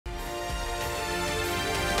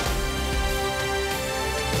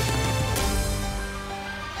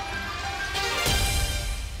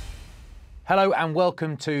Hello and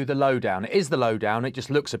welcome to the Lowdown. It is the Lowdown, it just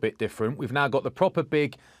looks a bit different. We've now got the proper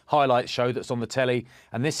big highlight show that's on the telly,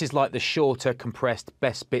 and this is like the shorter, compressed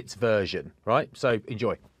best bits version, right? So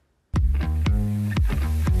enjoy.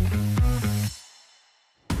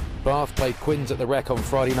 Bath played Quins at the Rec on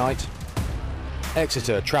Friday night.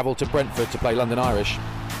 Exeter travelled to Brentford to play London Irish.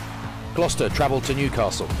 Gloucester travelled to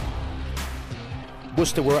Newcastle.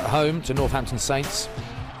 Worcester were at home to Northampton Saints.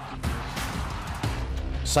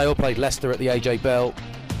 Sale played Leicester at the AJ Bell.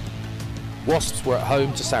 Wasps were at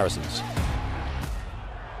home to Saracens.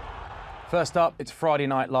 First up, it's Friday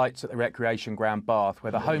night lights at the Recreation Ground Bath,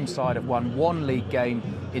 where the home side have won one league game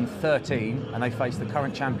in 13 and they face the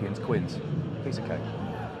current champions, Quins. Piece of cake.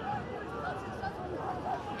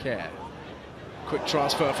 Care. Quick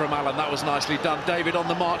transfer from Allen, that was nicely done. David on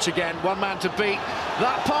the march again, one man to beat.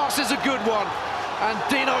 That pass is a good one. And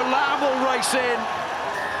Dino Lamb will race in.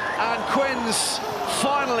 And Quins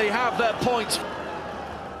finally have their points.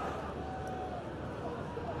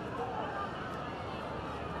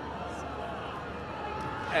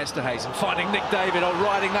 Esterhazen finding Nick David on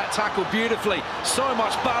riding that tackle beautifully. So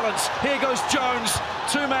much balance. Here goes Jones.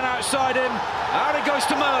 Two men outside him. Out it goes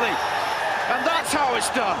to Murley. And that's how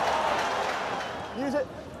it's done. Use it.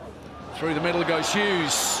 Through the middle goes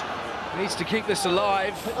Hughes. Needs to keep this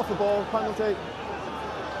alive. Pick up the ball, penalty.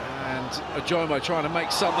 And Ojomo trying to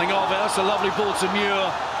make something of it. That's a lovely ball to Muir.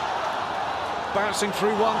 Bouncing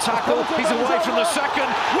through one tackle. He's away from the second.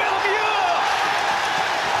 Will Muir!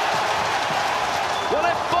 Well,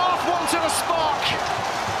 if Bath wanted a spark,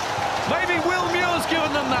 maybe Will Muir's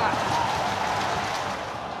given them that.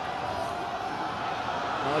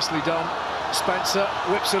 Nicely done. Spencer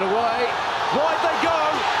whips it away. Wide they go.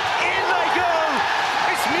 In they go.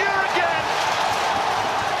 It's Muir again.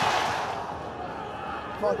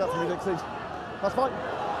 Mark that for me, Dixie. That's fine.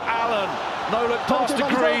 Allen, no look pass to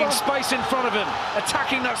Green, space in front of him,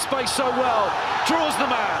 attacking that space so well, draws the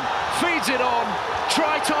man, feeds it on,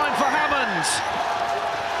 try time for Hammonds.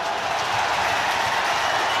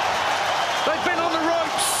 They've been on the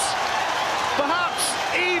ropes, perhaps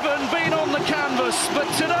even been on the canvas, but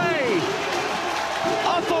today,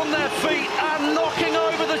 up on their feet and knocking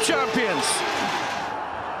over the champions.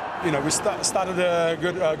 You know, we started a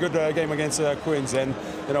good game against Quins, and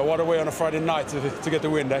you know, what a way on a Friday night to get the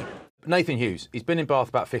win there. Nathan Hughes, he's been in Bath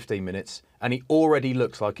about 15 minutes and he already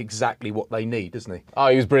looks like exactly what they need, doesn't he? Oh,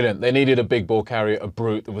 he was brilliant. They needed a big ball carrier, a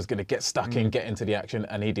brute that was going to get stuck in, get into the action,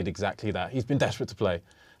 and he did exactly that. He's been desperate to play.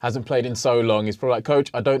 Hasn't played in so long. He's probably like, Coach,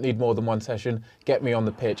 I don't need more than one session. Get me on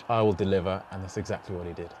the pitch, I will deliver. And that's exactly what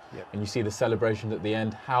he did. Yep. And you see the celebration at the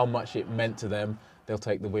end, how much it meant to them. They'll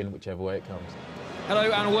take the win whichever way it comes.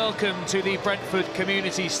 Hello and welcome to the Brentford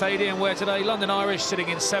Community Stadium, where today London Irish sitting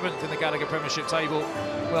in 7th in the Gallagher Premiership table.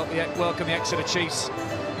 Welcome the Exeter Chiefs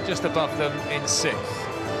just above them in 6th.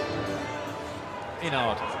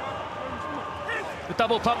 Inard. The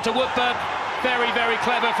double pump to Woodburn. Very, very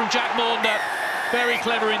clever from Jack Maunder. Very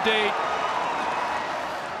clever indeed.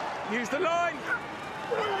 Use the line.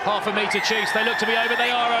 Half a metre Chiefs. They look to be over.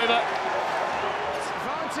 They are over.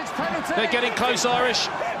 They're getting close, Irish.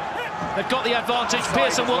 They've got the advantage.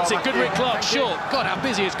 Pearson wants it. Goodrick Clark short. God, how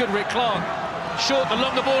busy is Goodrick Clark? Short, the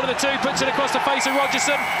longer ball of the two, puts it across the face of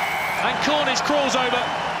Rogerson. And Cornish crawls over.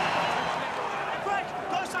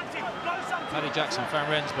 Paddy Jackson found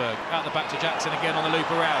Rensburg. Out the back to Jackson again on the loop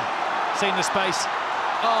around. Seen the space.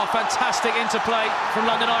 Oh, fantastic interplay from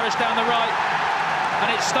London Irish down the right.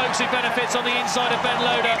 And it's Stokes who benefits on the inside of Ben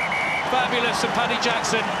Loader. Fabulous from Paddy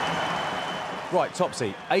Jackson. Right,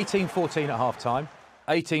 Topsy, 18-14 at half-time,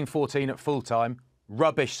 18-14 at full-time,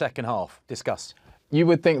 rubbish second half. Discuss. You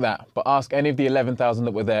would think that, but ask any of the 11,000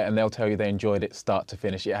 that were there and they'll tell you they enjoyed it start to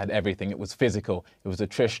finish. It had everything. It was physical, it was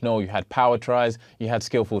attritional, you had power tries, you had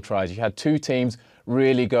skillful tries. You had two teams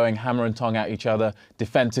really going hammer and tong at each other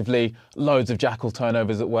defensively, loads of jackal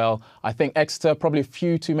turnovers as well. I think Exeter, probably a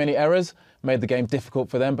few too many errors, made the game difficult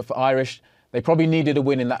for them, but for Irish, they probably needed a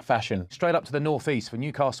win in that fashion. Straight up to the northeast for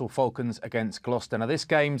Newcastle Falcons against Gloucester. Now, this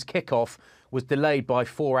game's kick-off was delayed by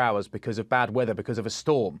 4 hours because of bad weather, because of a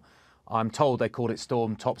storm. I'm told they called it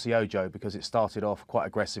Storm Topsy because it started off quite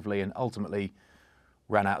aggressively and ultimately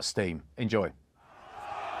ran out of steam. Enjoy.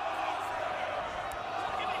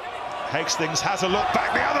 Hastings has a look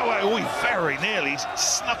back the other way. Oh, he very nearly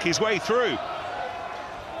snuck his way through.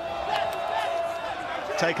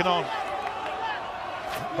 Taken on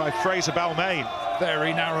by Fraser Balmain.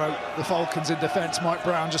 Very narrow, the Falcons in defence. Mike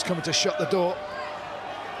Brown just coming to shut the door.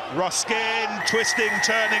 Ruskin, twisting,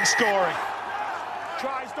 turning, scoring.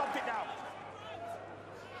 Try, stopped it now.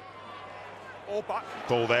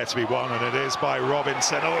 Ball there to be won, and it is by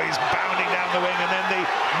Robinson. Oh, he's bounding down the wing, and then the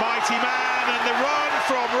mighty man, and the run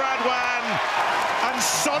from Radwan, and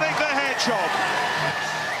Sonic the Hedgehog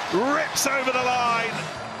rips over the line.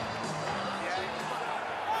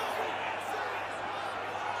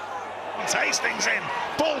 Hastings in,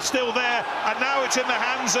 ball still there, and now it's in the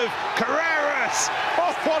hands of Carreras.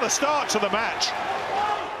 Oh, what a start to the match.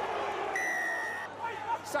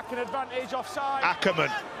 Second advantage offside. Ackerman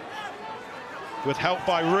with help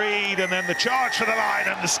by Reed, and then the charge for the line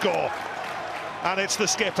and the score. And it's the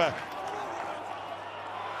skipper.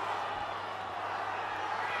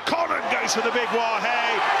 Connon goes for the big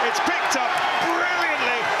Wahe. It's picked up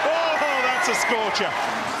brilliantly. Oh, that's a scorcher.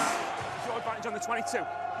 Short advantage on the 22.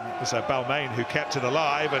 It was Balmain who kept it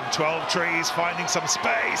alive, and 12 Trees finding some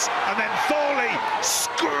space, and then Thorley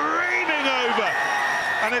screaming over,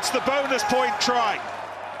 and it's the bonus point try.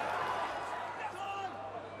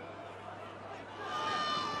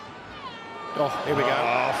 Oh, here we go.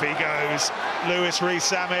 Off he goes, Lewis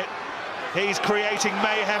Rees-Zammit. He's creating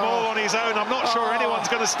mayhem all on his own. I'm not sure anyone's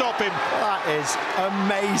going to stop him. That is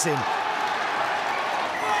amazing.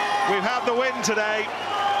 We've had the win today,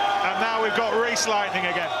 and now we've got Rees lightning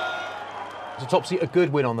again. So Topsy, a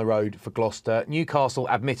good win on the road for Gloucester. Newcastle,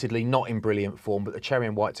 admittedly, not in brilliant form, but the Cherry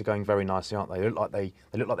and Whites are going very nicely, aren't they? They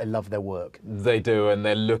look like they love their work. They do, and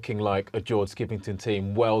they're looking like a George Skippington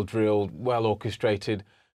team, well drilled, well orchestrated.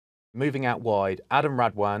 Moving out wide, Adam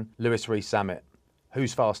Radwan, Lewis Rees-Zammit.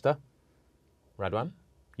 Who's faster? Radwan?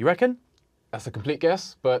 You reckon? That's a complete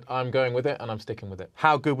guess, but I'm going with it, and I'm sticking with it.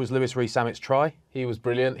 How good was Lewis Rees-Zammit's try? He was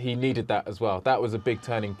brilliant. He needed that as well. That was a big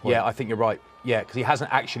turning point. Yeah, I think you're right. Yeah, because he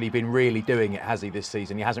hasn't actually been really doing it, has he, this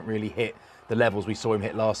season? He hasn't really hit the levels we saw him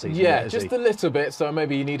hit last season. Yeah, just a little bit. So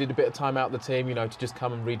maybe he needed a bit of time out of the team, you know, to just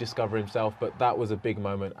come and rediscover himself. But that was a big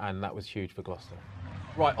moment, and that was huge for Gloucester.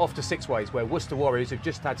 Right, off to Six Ways, where Worcester Warriors have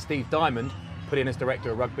just had Steve Diamond put in as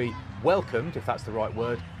Director of Rugby, welcomed, if that's the right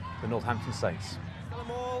word, the Northampton Saints.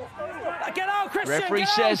 Get out, Christian! Referee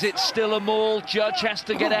says it's still a maul. Judge has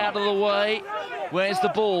to get out of the way. Where's the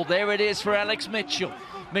ball? There it is for Alex Mitchell.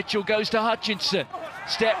 Mitchell goes to Hutchinson.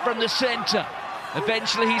 Step from the centre.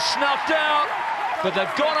 Eventually he's snuffed out, but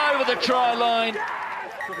they've gone over the try line.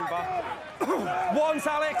 Once,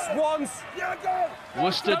 Alex, once.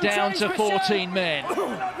 Worcester down to 14 men.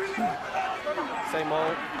 Same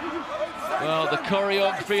all. Well, the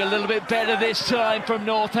choreography a little bit better this time from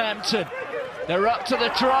Northampton. They're up to the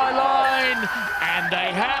try line, and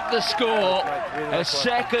they have the score. A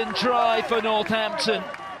second try for Northampton.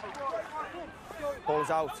 Ball's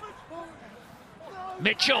out.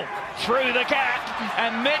 Mitchell through the gap,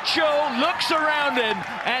 and Mitchell looks around him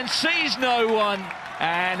and sees no one.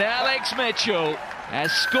 And Alex Mitchell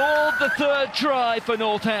has scored the third try for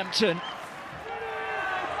Northampton.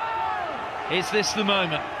 Is this the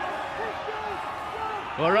moment?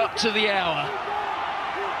 We're up to the hour.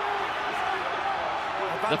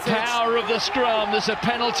 The power of the scrum, there's a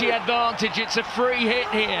penalty advantage, it's a free hit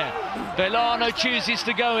here. Vellano chooses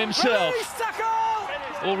to go himself.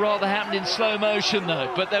 Or rather happened in slow motion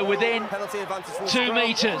though, but they're within 2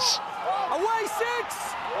 metres. Away 6!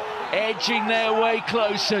 Edging their way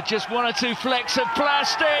closer, just 1 or 2 flecks of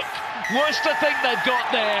plastic. Worcester think they've got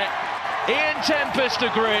there. Ian Tempest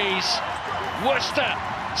agrees. Worcester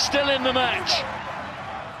still in the match.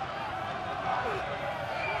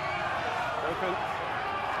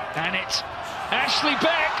 And it's Ashley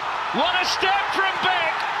Beck. What a step from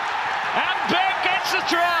Beck! And Beck gets the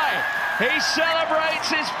try. He celebrates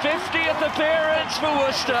his 50th appearance for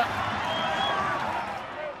Worcester.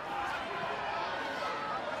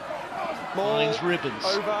 Lines ribbons.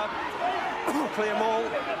 Over. Clear maul.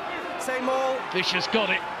 Same maul. Fisher's got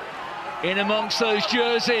it. In amongst those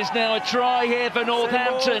jerseys. Now a try here for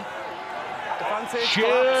Northampton.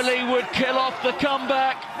 Surely would kill off the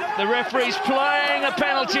comeback. The referee's playing a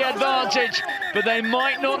penalty advantage, but they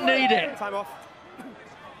might not need it. Time off.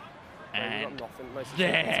 And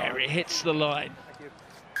there, it hits the line.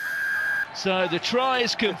 So the try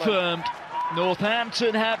is confirmed.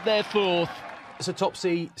 Northampton have their fourth. So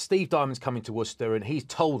Topsy, Steve Diamond's coming to Worcester, and he's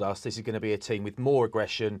told us this is going to be a team with more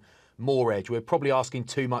aggression, more edge. We're probably asking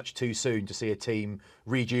too much too soon to see a team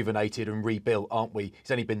rejuvenated and rebuilt, aren't we? He's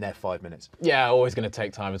only been there 5 minutes. Yeah, always going to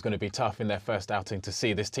take time. It's going to be tough in their first outing to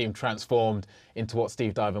see this team transformed into what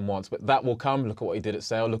Steve Diamond wants. But that will come. Look at what he did at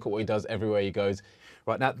Sale. Look at what he does everywhere he goes.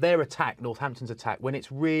 Right, now their attack, Northampton's attack, when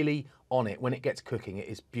it's really on it, when it gets cooking, it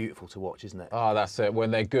is beautiful to watch, isn't it? Oh, that's it. When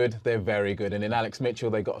they're good, they're very good. And in Alex Mitchell,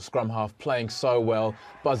 they got a scrum half playing so well,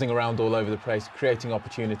 buzzing around all over the place, creating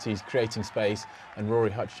opportunities, creating space, and Rory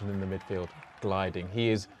Hutchinson in the midfield, gliding. He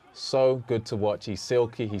is So good to watch. He's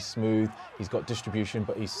silky, he's smooth, he's got distribution,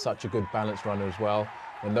 but he's such a good balanced runner as well.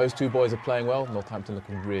 When those two boys are playing well, Northampton look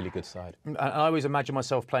a really good side. I always imagine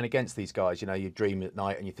myself playing against these guys. You know, you dream at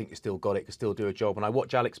night and you think you still got it, can still do a job. And I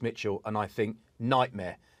watch Alex Mitchell and I think,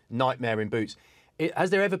 nightmare in boots.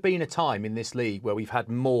 Has there ever been a time in this league where we've had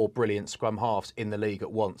more brilliant scrum halves in the league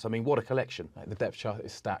at once? I mean, what a collection. The depth chart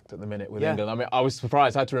is stacked at the minute with England. I mean, I was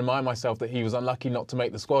surprised. I had to remind myself that he was unlucky not to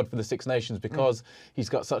make the squad for the Six Nations because he's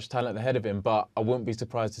got such talent ahead of him, but I wouldn't be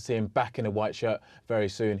surprised to see him back in a white shirt very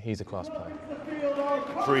soon. He's a class player.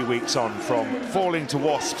 3 weeks on from falling to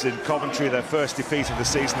Wasps in Coventry, their first defeat of the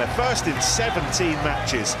season, their first in 17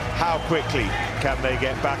 matches. How quickly can they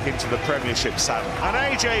get back into the Premiership saddle? And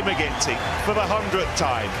AJ McGinty for the 100th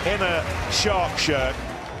time in a Shark shirt.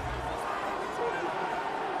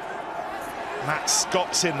 Matt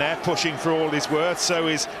Scott's in there pushing for all his worth, so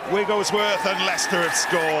is Wigglesworth, and Leicester have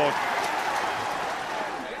scored.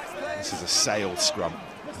 This is a sailed scrum.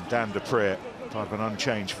 And Dan Dupree, part of an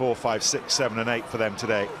unchanged 4, 5, 6, 7 and 8 for them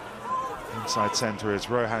today. Inside centre is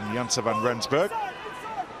Rohan Janse van Rensburg.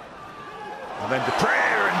 And then Dupree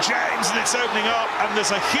and James, and it's opening up, and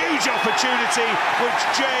there's a huge opportunity which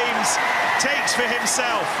James takes for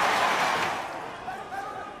himself.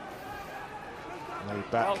 Laid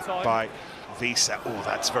back by Visa. Oh,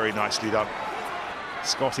 that's very nicely done.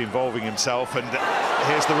 Scott involving himself, and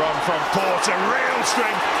here's the run from Porter. Real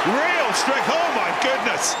strength, real strength. Oh my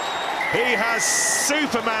goodness. He has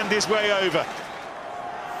Supermaned his way over.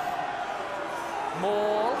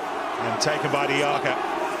 More. And taken by Diaga.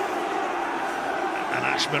 And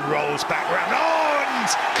Ashman rolls back round. Oh,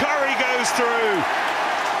 and Curry goes through.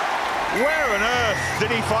 Where on earth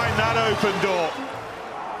did he find that open door?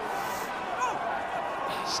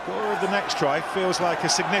 Scorer of the next try feels like a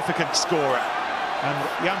significant scorer. And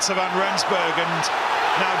Janse van Rensburg, and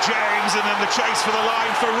now James, and then the chase for the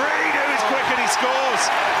line for Reed, who is quick and he scores.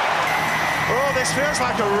 Oh, this feels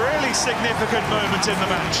like a really significant moment in the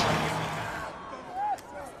match.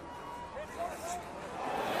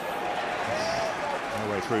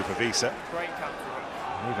 No way through for Visa.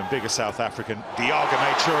 Even bigger South African. Diaga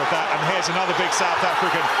made sure of that, and here's another big South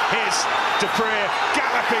African. Here's Dupree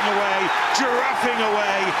galloping away, giraffing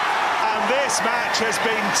away, and this match has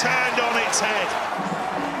been turned on its head.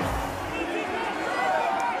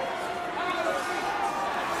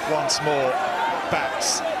 Once more,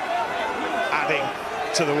 backs adding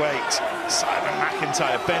to the weight. Simon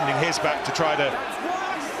McIntyre bending his back to try to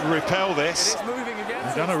repel this.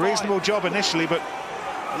 They've done a reasonable job initially, but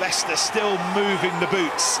Leicester still moving the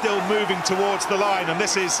boots, still moving towards the line, and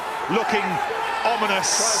this is looking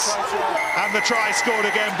ominous. And the try scored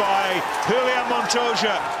again by Julian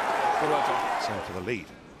Montoya. So for the lead,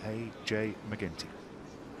 AJ McGinty.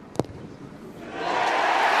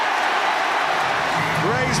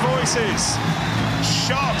 Raise voices.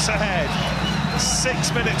 Sharks ahead.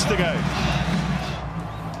 6 minutes to go.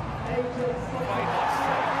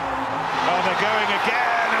 Oh, they're going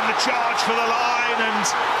again, and the charge for the line, and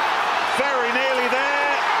very nearly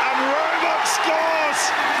there, and Roebuck scores!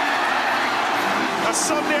 A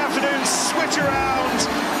Sunday afternoon switch around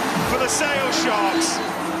for the Sale Sharks.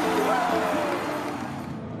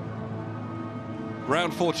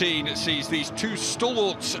 Round 14 sees these two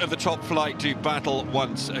stalwarts of the top flight do battle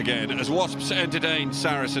once again as Wasps entertain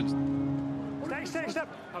Saracens. Stay, step.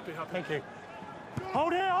 Happy. Thank you.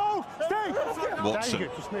 Hold here, hold! Stay! Watson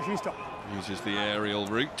uses the aerial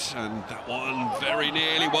route, and that one very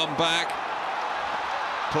nearly one back.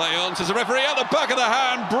 Play on, says the referee, at the back of the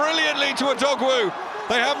hand, brilliantly to Adogwu.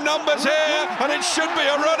 They have numbers here, and it should be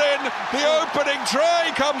a run-in. The opening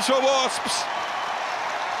try comes for Wasps.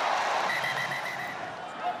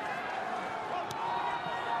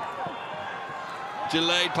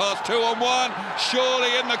 Delayed pass, 2-on-1,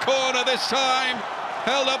 surely in the corner this time.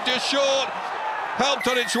 Held up just short, helped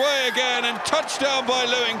on its way again, and touchdown by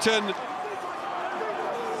Lewington.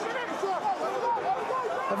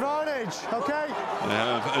 Advantage, okay? They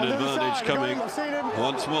have an advantage coming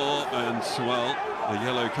once more, and, well, the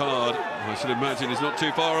yellow card, I should imagine, is not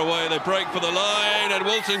too far away. They break for the line, and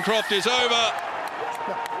Wollstonecroft is over.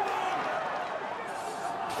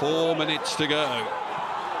 4 minutes to go.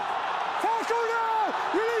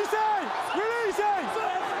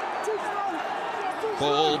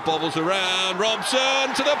 Ball bobbles around,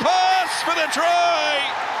 Robson to the pass for the try!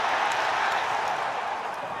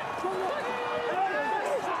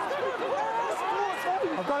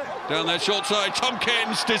 Down that short side,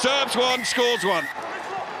 Tompkins deserves one, scores one.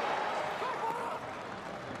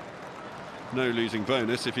 No losing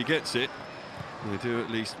bonus if he gets it. They do at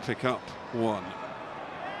least pick up one.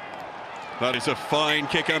 That is a fine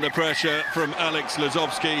kick under pressure from Alex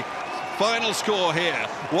Lazowski. Final score here,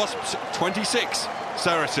 Wasps 26,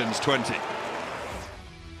 Saracens 20.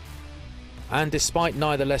 And despite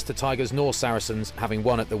neither Leicester Tigers nor Saracens having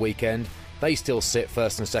won at the weekend, they still sit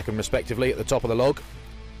first and second respectively at the top of the log.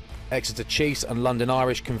 Exeter Chiefs and London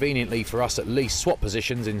Irish conveniently for us at least swap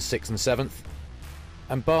positions in 6th and 7th.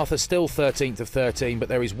 And Bath are still 13th of 13, but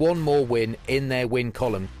there is one more win in their win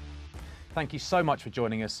column. Thank you so much for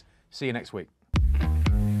joining us. See you next week.